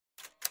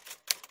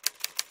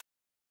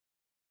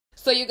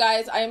So you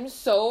guys, I am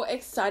so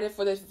excited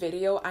for this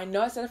video. I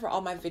know I said it for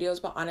all my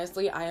videos, but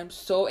honestly, I am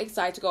so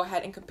excited to go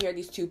ahead and compare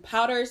these two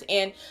powders.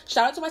 And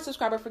shout out to my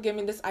subscriber for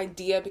giving me this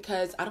idea,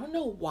 because I don't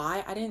know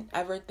why I didn't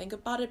ever think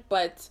about it,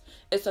 but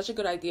it's such a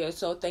good idea.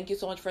 So thank you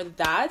so much for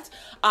that.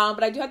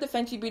 But I do have the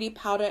Fenty Beauty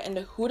powder and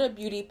the Huda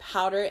Beauty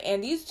powder,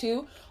 and these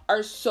two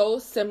are so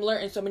similar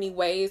in so many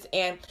ways.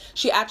 And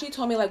she actually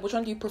told me like which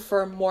one do you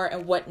prefer more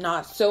and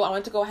whatnot. So I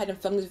want to go ahead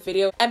and film this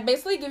video and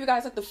basically give you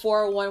guys like the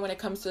 401 when it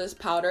comes to this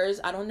powders.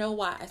 I don't know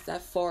why I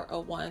said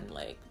 401,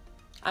 like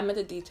I meant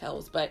the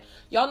details, but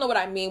y'all know what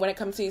I mean when it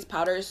comes to these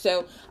powders.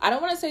 So I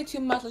don't want to say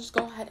too much. Let's just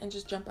go ahead and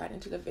just jump right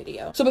into the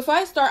video. So before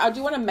I start, I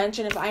do want to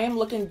mention, if I am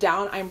looking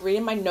down, I'm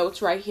reading my notes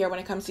right here when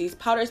it comes to these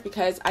powders,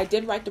 because I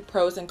did write the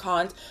pros and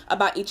cons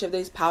about each of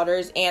these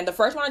powders. And the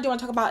first one I do want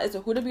to talk about is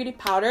the Huda Beauty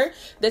powder.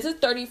 This is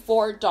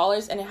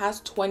 $34 and it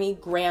has 20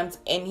 grams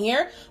in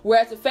here,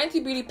 whereas the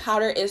Fenty Beauty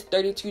powder is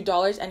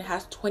 $32 and it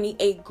has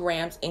 28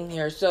 grams in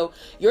here. So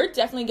you're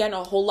definitely getting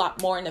a whole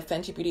lot more in the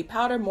Fenty Beauty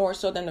powder, more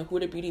so than the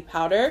Huda Beauty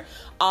powder.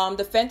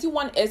 The Fenty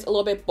one is a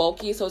little bit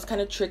bulky, so it's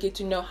kind of tricky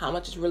to know how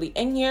much is really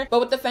in here. But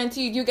with the Fenty,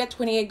 you do get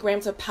 28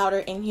 grams of powder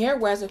in here,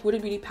 whereas the Huda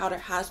Beauty powder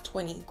has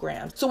 20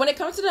 grams. So when it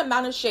comes to the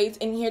amount of shades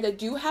in here, they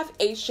do have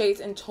 8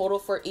 shades in total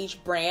for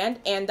each brand.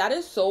 And that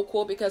is so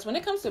cool, because when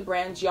it comes to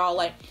brands, y'all,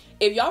 like,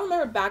 if y'all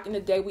remember back in the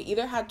day, we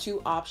either had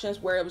 2 options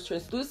where it was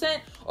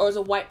translucent or it was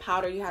a white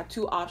powder. You had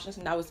 2 options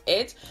and that was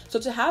it. So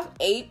to have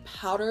 8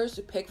 powders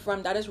to pick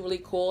from, that is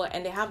really cool.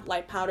 And they have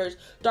light powders,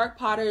 dark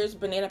powders,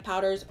 banana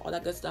powders, all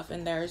that good stuff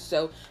in there.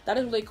 So that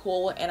is really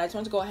cool. And I just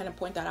want to go ahead and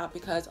point that out,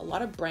 because a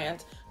lot of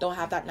brands don't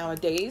have that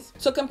nowadays.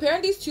 So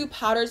comparing these two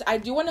powders, I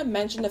do want to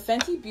mention the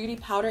Fenty Beauty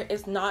powder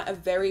is not a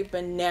very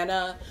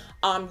banana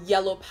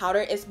yellow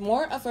powder. It's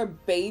more of a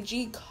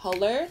beigey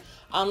color.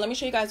 Let me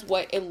show you guys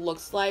what it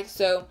looks like.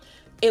 So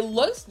it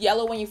looks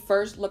yellow when you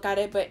first look at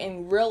it, but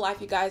in real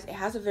life, you guys, it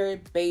has a very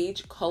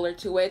beige color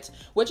to it,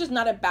 which is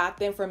not a bad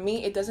thing. For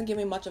me, it doesn't give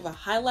me much of a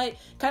highlight.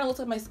 Kind of looks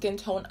like my skin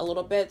tone a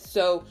little bit.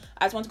 So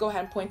I just want to go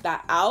ahead and point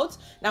that out.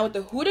 Now with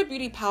the Huda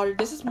Beauty powder,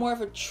 this is more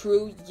of a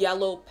true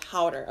yellow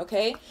powder,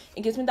 okay?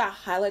 It gives me that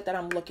highlight that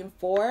I'm looking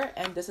for,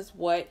 and this is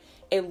what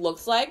it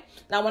looks like.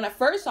 Now when I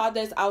first saw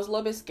this, I was a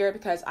little bit scared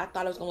because I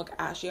thought it was gonna look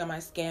ashy on my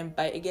skin,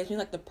 but it gives me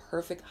like the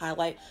perfect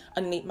highlight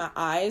underneath my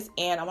eyes.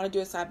 And I want to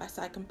do a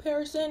side-by-side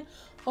comparison.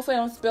 Hopefully I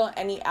don't spill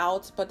any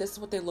out, but this is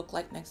what they look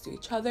like next to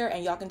each other,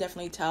 and y'all can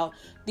definitely tell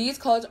these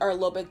colors are a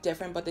little bit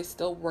different, but they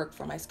still work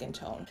for my skin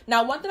tone.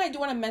 Now one thing I do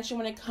want to mention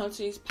when it comes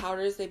to these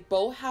powders, they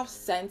both have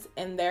scents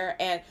in there,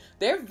 and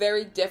they're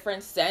very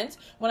different scents.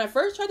 When I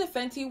first tried the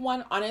Fenty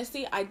one,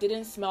 honestly, I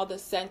didn't smell the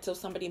scent till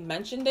somebody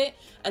mentioned it,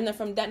 and then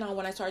from then on,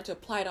 when I started to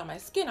apply it on my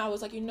skin, I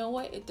was like, you know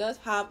what, it does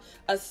have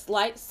a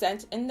slight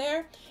scent in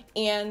there,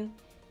 and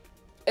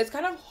it's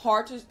kind of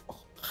hard to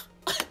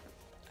I think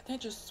I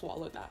just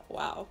swallowed that.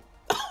 Wow.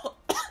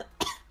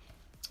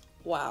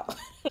 Wow.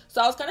 So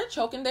I was kind of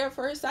choking there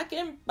for a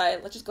second,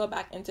 but let's just go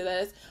back into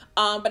this.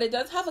 But it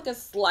does have like a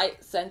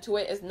slight scent to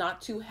it. It's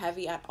not too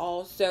heavy at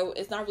all, so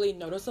it's not really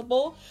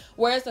noticeable.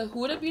 Whereas the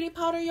Huda Beauty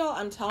powder, y'all,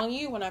 I'm telling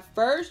you, when I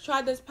first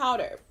tried this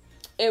powder,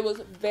 it was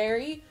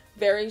very,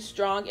 very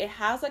strong. It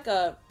has like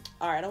a,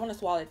 all right, I don't want to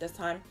swallow it this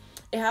time.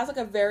 It has like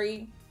a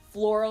very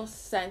floral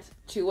scent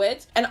to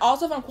it. And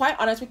also, if I'm quite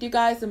honest with you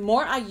guys, the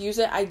more I use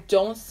it, I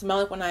don't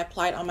smell it when I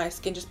apply it on my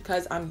skin, just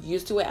because I'm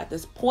used to it at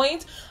this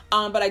point.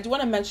 But I do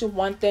want to mention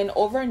one thing.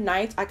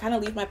 Overnight, I kind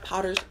of leave my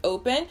powders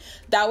open.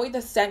 That way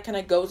the scent kind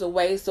of goes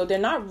away, so they're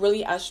not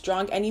really as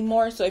strong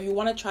anymore. So if you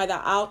want to try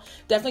that out,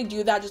 definitely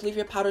do that. Just leave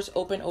your powders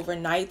open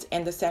overnight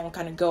and the scent will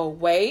kind of go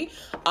away.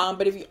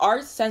 But if you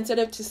are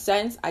sensitive to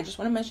scents, I just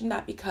want to mention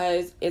that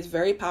because it's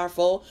very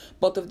powerful,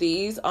 both of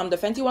these. The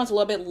Fenty one's a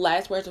little bit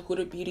less, whereas the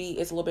Huda Beauty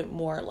is a little bit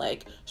more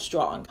like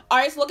strong. All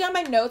right, so looking at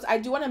my notes, I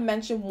do want to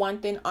mention one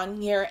thing on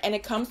here, and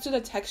it comes to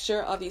the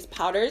texture of these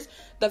powders.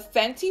 The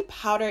Fenty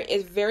powder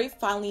is very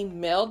finely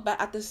milled, but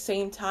at the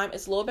same time,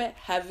 it's a little bit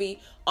heavy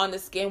on the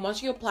skin.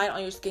 Once you apply it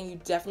on your skin, you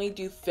definitely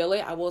do feel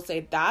it. I will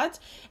say that.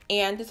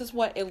 And this is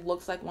what it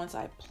looks like once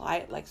I apply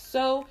it, like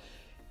so.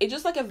 It's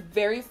just like a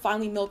very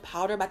finely milled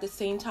powder, but at the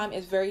same time,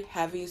 it's very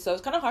heavy. So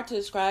it's kind of hard to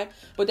describe,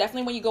 but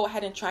definitely when you go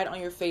ahead and try it on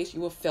your face,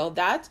 you will feel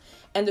that.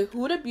 And the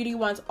Huda Beauty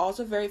one's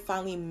also very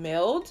finely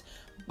milled,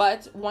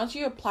 but once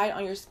you apply it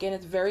on your skin,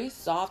 it's very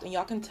soft, and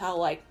y'all can tell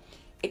like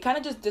it kind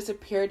of just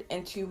disappeared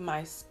into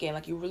my skin.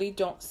 Like you really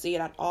don't see it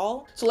at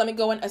all. So let me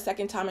go in a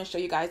second time and show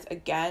you guys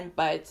again,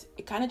 but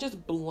it kind of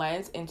just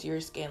blends into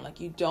your skin. Like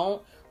you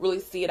don't really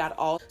see it at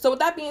all. So with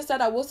that being said,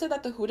 I will say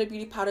that the Huda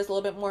Beauty powder is a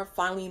little bit more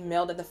finely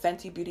milled than the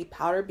Fenty Beauty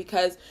powder,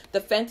 because the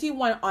Fenty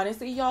one,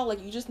 honestly, y'all,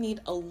 like you just need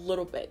a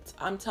little bit.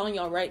 I'm telling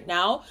y'all right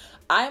now,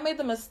 I made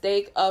the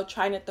mistake of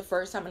trying it the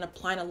first time and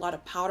applying a lot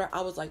of powder.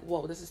 I was like,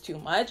 whoa, this is too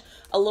much.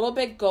 A little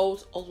bit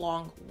goes a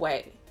long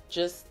way.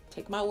 Just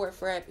take my word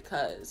for it,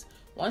 because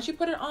once you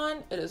put it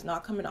on, it is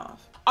not coming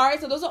off.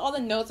 Alright, so those are all the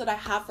notes that I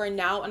have for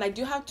now, and I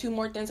do have 2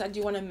 more things I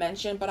do want to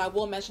mention, but I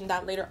will mention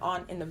that later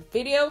on in the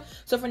video.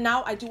 So for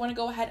now, I do want to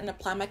go ahead and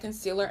apply my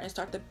concealer and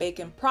start the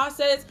baking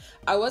process.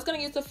 I was going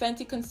to use the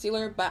Fenty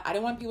concealer, but I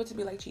didn't want people to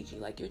be like, Chichi,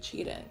 like you're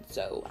cheating.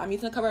 So I'm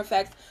using the Cover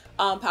FX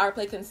Power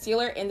Play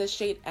Concealer in the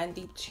shade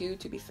ND2,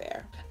 to be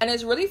fair. And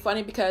it's really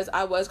funny because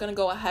I was going to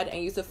go ahead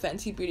and use the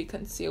Fenty Beauty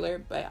Concealer,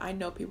 but I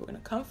know people are going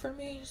to come for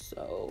me,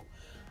 so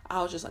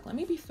I was just like, let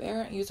me be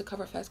fair and use the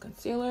Cover FX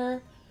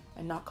Concealer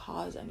and not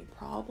cause any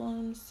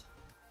problems.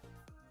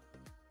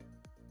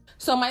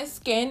 So my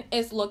skin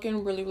is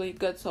looking really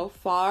good so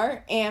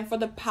far. And for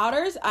the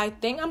powders, I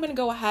think I'm going to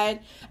go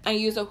ahead and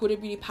use a Huda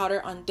Beauty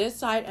powder on this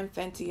side and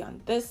Fenty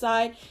on this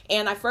side.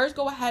 And I first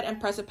go ahead and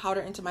press the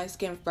powder into my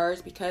skin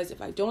first, because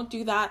if I don't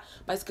do that,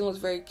 my skin looks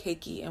very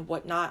cakey and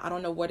whatnot. I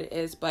don't know what it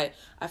is, but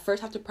I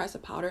first have to press the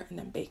powder and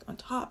then bake on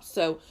top.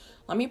 So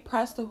let me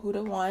press the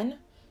Huda one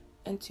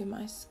into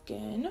my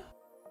skin.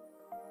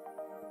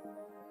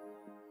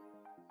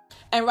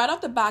 And right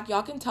off the back,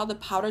 y'all can tell the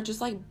powder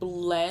just like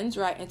blends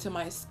right into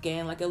my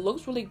skin. Like, it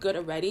looks really good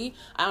already.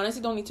 I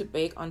honestly don't need to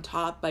bake on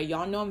top, but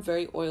y'all know I'm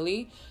very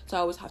oily, so I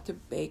always have to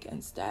bake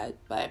instead.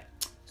 But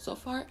so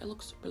far, it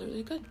looks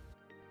really good.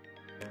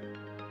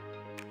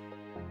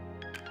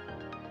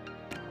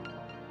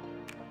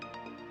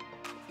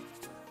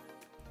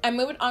 And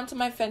moving on to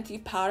my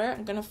Fenty powder,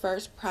 I'm gonna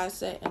first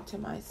press it into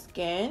my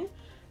skin.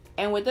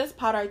 And with this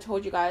powder, I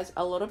told you guys,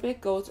 a little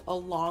bit goes a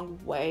long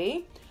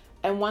way.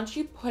 And once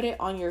you put it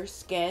on your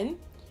skin,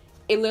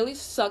 it literally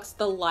sucks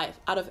the life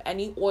out of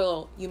any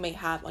oil you may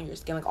have on your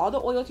skin. Like, all the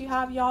oils you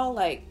have, y'all,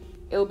 like,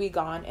 it'll be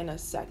gone in a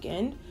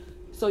second.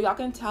 So y'all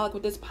can tell, like,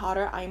 with this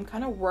powder, I am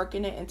kind of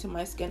working it into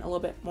my skin a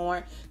little bit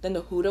more than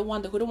the Huda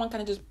one. The Huda one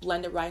kind of just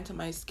blended right into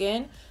my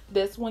skin.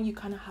 This one, you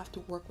kind of have to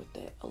work with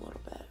it a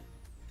little bit.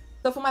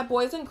 So for my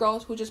boys and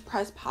girls who just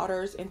press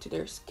powders into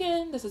their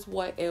skin, this is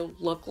what it'll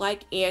look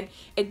like. And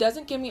it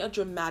doesn't give me a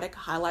dramatic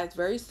highlight. It's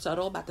very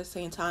subtle, but at the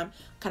same time,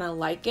 kind of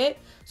like it.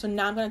 So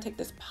now I'm going to take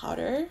this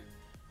powder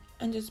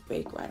and just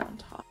bake right on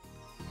top.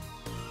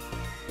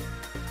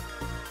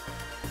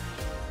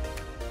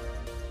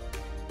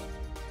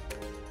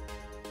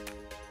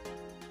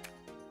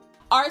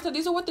 Alright, so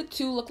these are what the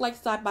two look like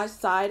side by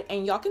side,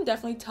 and y'all can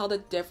definitely tell the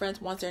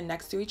difference once they're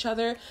next to each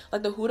other.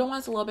 Like, the Huda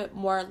one's a little bit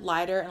more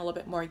lighter and a little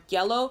bit more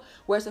yellow,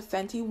 whereas the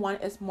Fenty one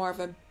is more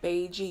of a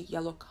beigey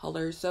yellow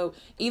color. So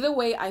either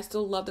way, I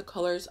still love the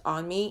colors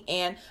on me,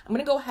 and I'm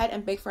gonna go ahead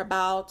and bake for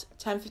about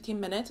 10-15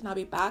 minutes, and I'll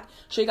be back,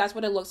 show you guys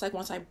what it looks like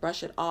once I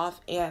brush it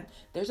off. And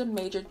there's a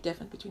major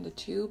difference between the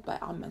two,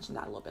 but I'll mention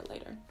that a little bit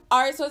later.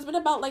 Alright, so it's been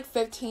about like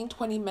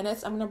 15-20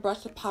 minutes. I'm gonna brush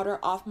the powder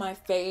off my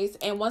face,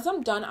 and once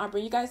I'm done, I'll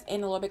bring you guys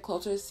in a little bit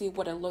closer to see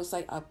what it looks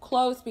like up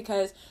close,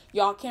 because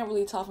y'all can't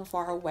really tell from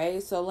far away.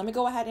 So let me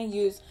go ahead and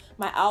use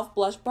my e.l.f.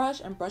 blush brush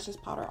and brush this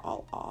powder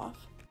all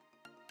off.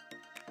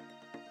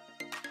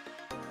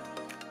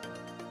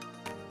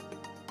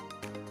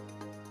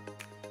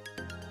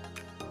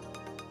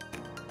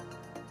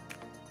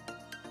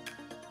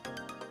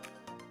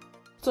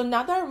 So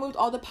now that I removed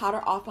all the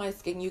powder off my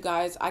skin, you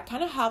guys, I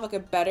kind of have like a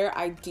better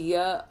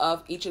idea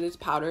of each of these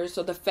powders.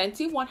 So the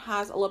Fenty one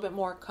has a little bit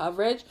more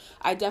coverage.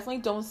 I definitely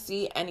don't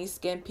see any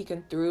skin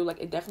peeking through.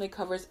 Like, it definitely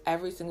covers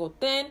every single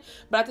thing,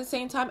 but at the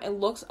same time, it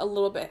looks a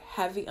little bit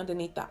heavy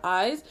underneath the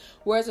eyes.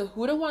 Whereas the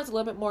Huda one is a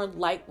little bit more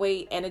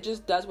lightweight, and it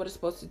just does what it's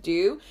supposed to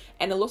do,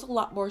 and it looks a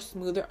lot more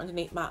smoother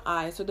underneath my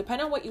eyes. So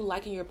depending on what you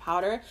like in your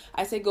powder,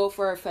 I say go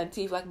for Fenty if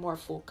you like more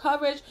full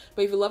coverage.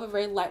 But if you love a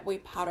very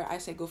lightweight powder, I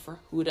say go for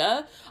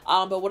Huda.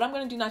 But what I'm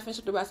going to do now is finish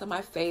up the rest of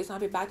my face. I'll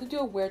be back to do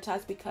a wear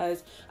test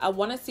because I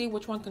want to see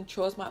which one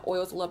controls my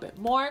oils a little bit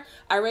more.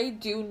 I already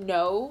do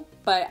know,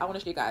 but I want to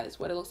show you guys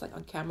what it looks like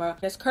on camera.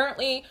 It's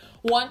currently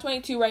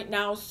 1:22 right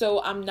now,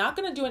 so I'm not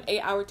going to do an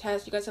 8-hour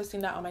test. You guys have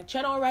seen that on my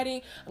channel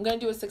already. I'm going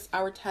to do a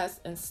 6-hour test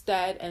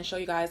instead and show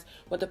you guys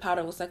what the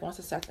powder looks like once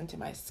it sets into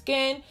my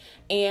skin.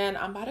 And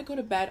I'm about to go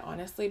to bed,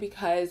 honestly,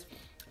 because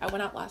I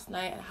went out last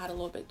night and I had a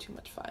little bit too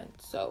much fun,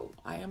 so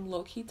I am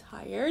low-key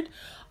tired.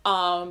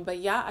 But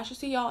yeah, I should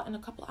see y'all in a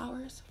couple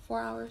hours,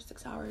 4 hours,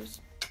 6 hours.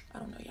 I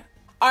don't know yet.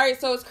 Alright,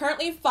 so it's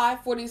currently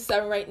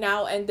 5:47 right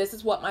now, and this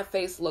is what my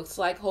face looks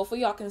like.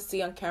 Hopefully y'all can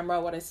see on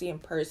camera what I see in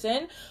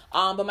person.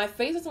 But my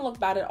face doesn't look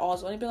bad at all.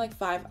 It's only been like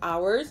 5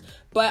 hours.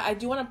 But I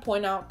do want to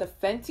point out the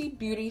Fenty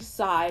Beauty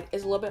side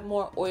is a little bit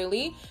more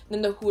oily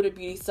than the Huda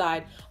Beauty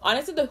side.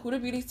 Honestly, the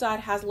Huda Beauty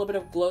side has a little bit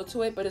of glow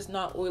to it, but it's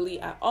not oily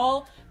at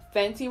all.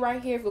 Fenty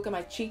right here, if you look at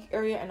my cheek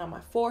area and on my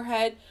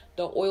forehead,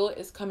 the oil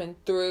is coming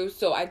through.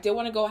 So I did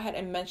want to go ahead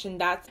and mention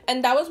that.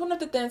 And that was one of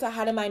the things I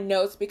had in my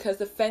notes, because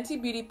the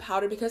Fenty Beauty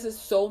powder, because it's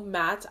so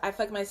matte, I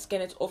feel like my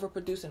skin is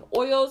overproducing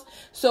oils.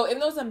 So even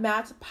though it's a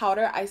matte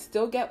powder, I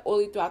still get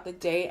oily throughout the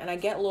day, and I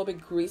get a little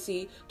bit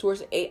greasy towards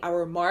the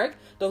 8-hour mark.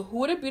 The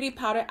Huda Beauty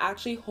powder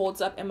actually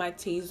holds up in my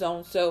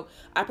T-zone, so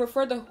I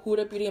prefer the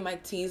Huda Beauty in my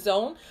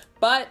T-zone.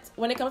 But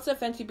when it comes to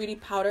Fenty Beauty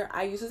powder,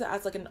 I use this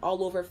as like an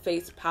all over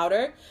face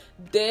powder.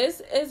 This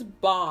is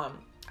bomb.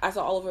 as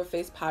an all over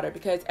face powder,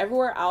 because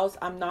everywhere else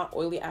I'm not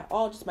oily at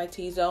all, just my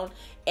T-zone,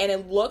 and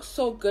it looks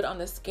so good on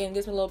the skin.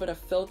 Gives me a little bit of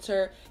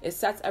filter, it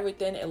sets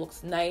everything, it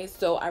looks nice.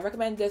 So I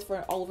recommend this for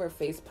an all over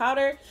face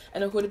powder,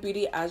 and a Huda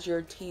Beauty as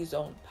your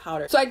T-zone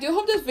powder. So I do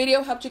hope this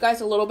video helped you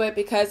guys a little bit,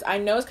 because I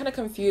know it's kind of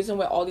confusing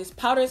with all these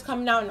powders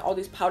coming out and all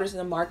these powders in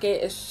the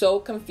market. It's so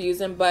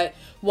confusing, but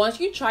once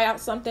you try out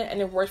something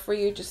and it works for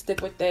you, just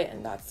stick with it,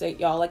 and that's it,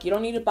 y'all. Like, you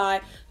don't need to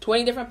buy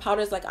 20 different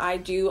powders like I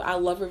do. I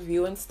love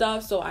reviewing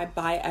stuff, so I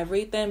buy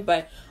everything,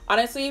 but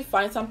honestly,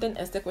 find something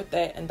and stick with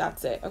it, and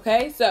that's it.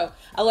 Okay, so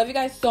I love you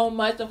guys so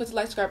much. Don't forget to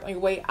like, subscribe on your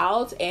way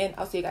out, and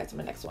I'll see you guys in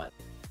my next one.